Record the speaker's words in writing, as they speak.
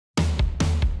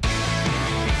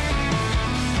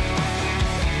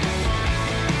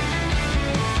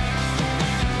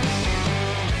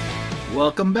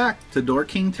Welcome back to Door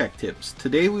King Tech Tips.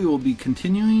 Today we will be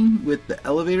continuing with the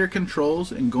elevator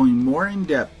controls and going more in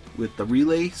depth with the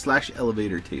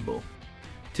relay/elevator table.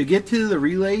 To get to the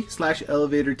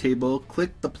relay/elevator table,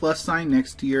 click the plus sign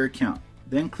next to your account.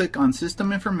 Then click on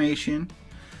System Information.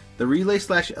 The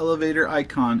relay/elevator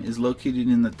icon is located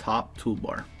in the top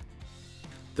toolbar.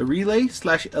 The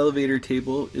relay/elevator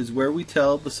table is where we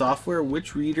tell the software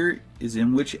which reader is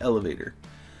in which elevator.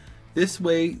 This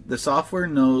way, the software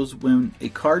knows when a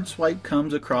card swipe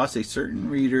comes across a certain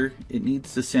reader, it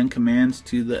needs to send commands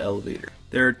to the elevator.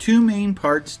 There are two main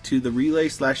parts to the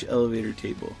relay/elevator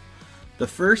table. The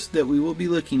first that we will be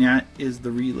looking at is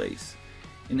the relays.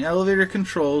 In elevator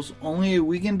controls, only a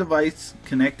Wiegand device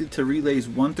connected to relays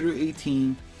 1 through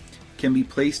 18 can be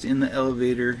placed in the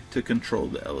elevator to control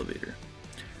the elevator.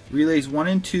 Relays 1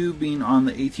 and 2 being on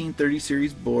the 1830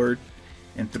 series board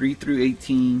and 3 through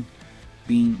 18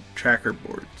 being tracker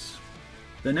boards.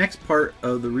 The next part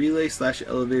of the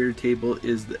relay/elevator table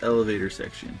is the elevator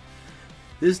section.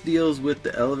 This deals with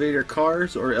the elevator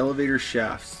cars or elevator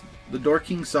shafts. The Door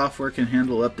King software can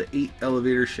handle up to 8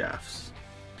 elevator shafts.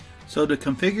 So to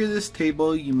configure this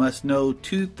table, you must know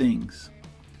two things: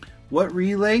 what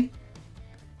relay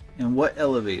and what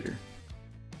elevator.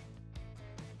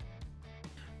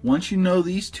 Once you know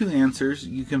these two answers,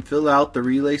 you can fill out the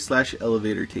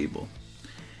relay/elevator table.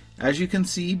 As you can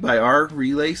see by our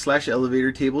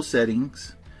relay/elevator table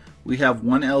settings, we have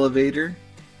one elevator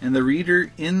and the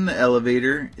reader in the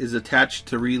elevator is attached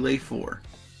to relay 4.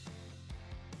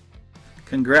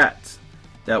 Congrats!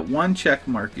 That one check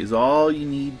mark is all you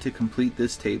need to complete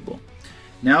this table.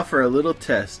 Now for a little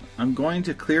test. I'm going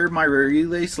to clear my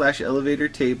relay/elevator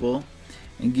table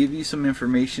and give you some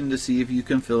information to see if you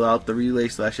can fill out the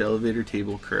relay/elevator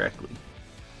table correctly.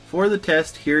 For the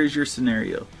test, here is your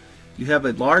scenario. You have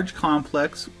a large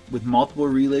complex with multiple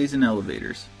relays and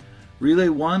elevators. Relay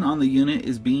 1 on the unit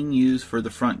is being used for the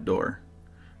front door.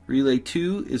 Relay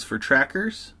 2 is for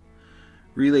trackers.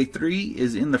 Relay 3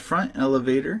 is in the front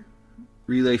elevator.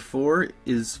 Relay 4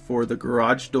 is for the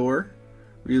garage door.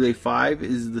 Relay 5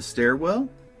 is the stairwell.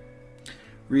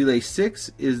 Relay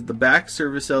 6 is the back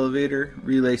service elevator.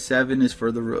 Relay 7 is for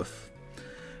the roof.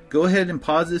 Go ahead and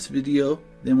pause this video,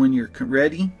 then when you're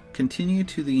ready, continue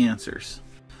to the answers.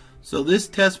 So this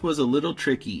test was a little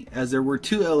tricky as there were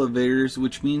 2 elevators,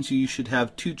 which means you should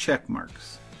have 2 check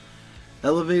marks.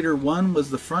 Elevator 1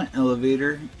 was the front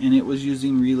elevator and it was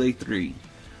using relay 3.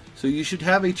 So you should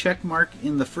have a check mark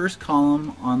in the first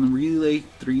column on the relay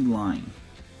 3 line.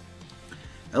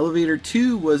 Elevator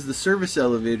 2 was the service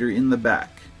elevator in the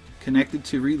back, connected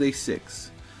to relay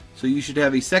 6. So you should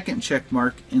have a second check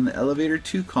mark in the elevator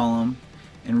 2 column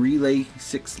and relay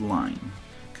 6 line.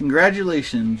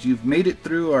 Congratulations, you've made it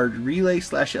through our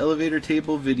relay/elevator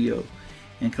table video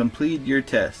and completed your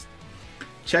test.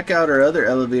 Check out our other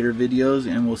elevator videos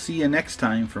and we'll see you next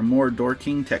time for more Door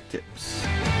King Tech Tips.